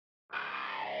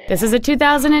This is a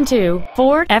 2002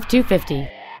 Ford F250.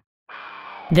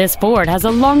 This Ford has a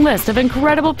long list of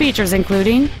incredible features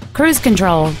including cruise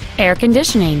control, air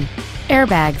conditioning,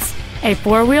 airbags, a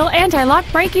four-wheel anti-lock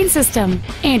braking system,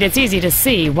 and it's easy to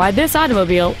see why this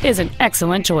automobile is an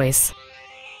excellent choice.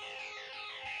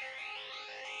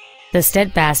 The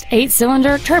steadfast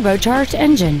 8-cylinder turbocharged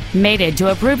engine, mated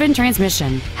to a proven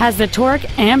transmission, has the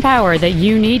torque and power that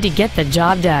you need to get the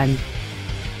job done.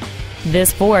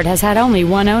 This Ford has had only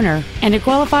one owner, and it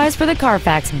qualifies for the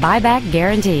Carfax buyback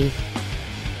guarantee.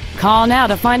 Call now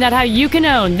to find out how you can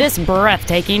own this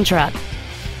breathtaking truck.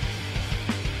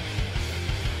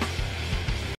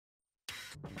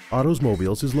 Autos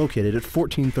Mobiles is located at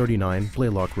 1439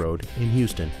 Blalock Road in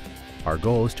Houston. Our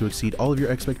goal is to exceed all of your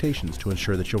expectations to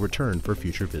ensure that you'll return for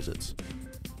future visits.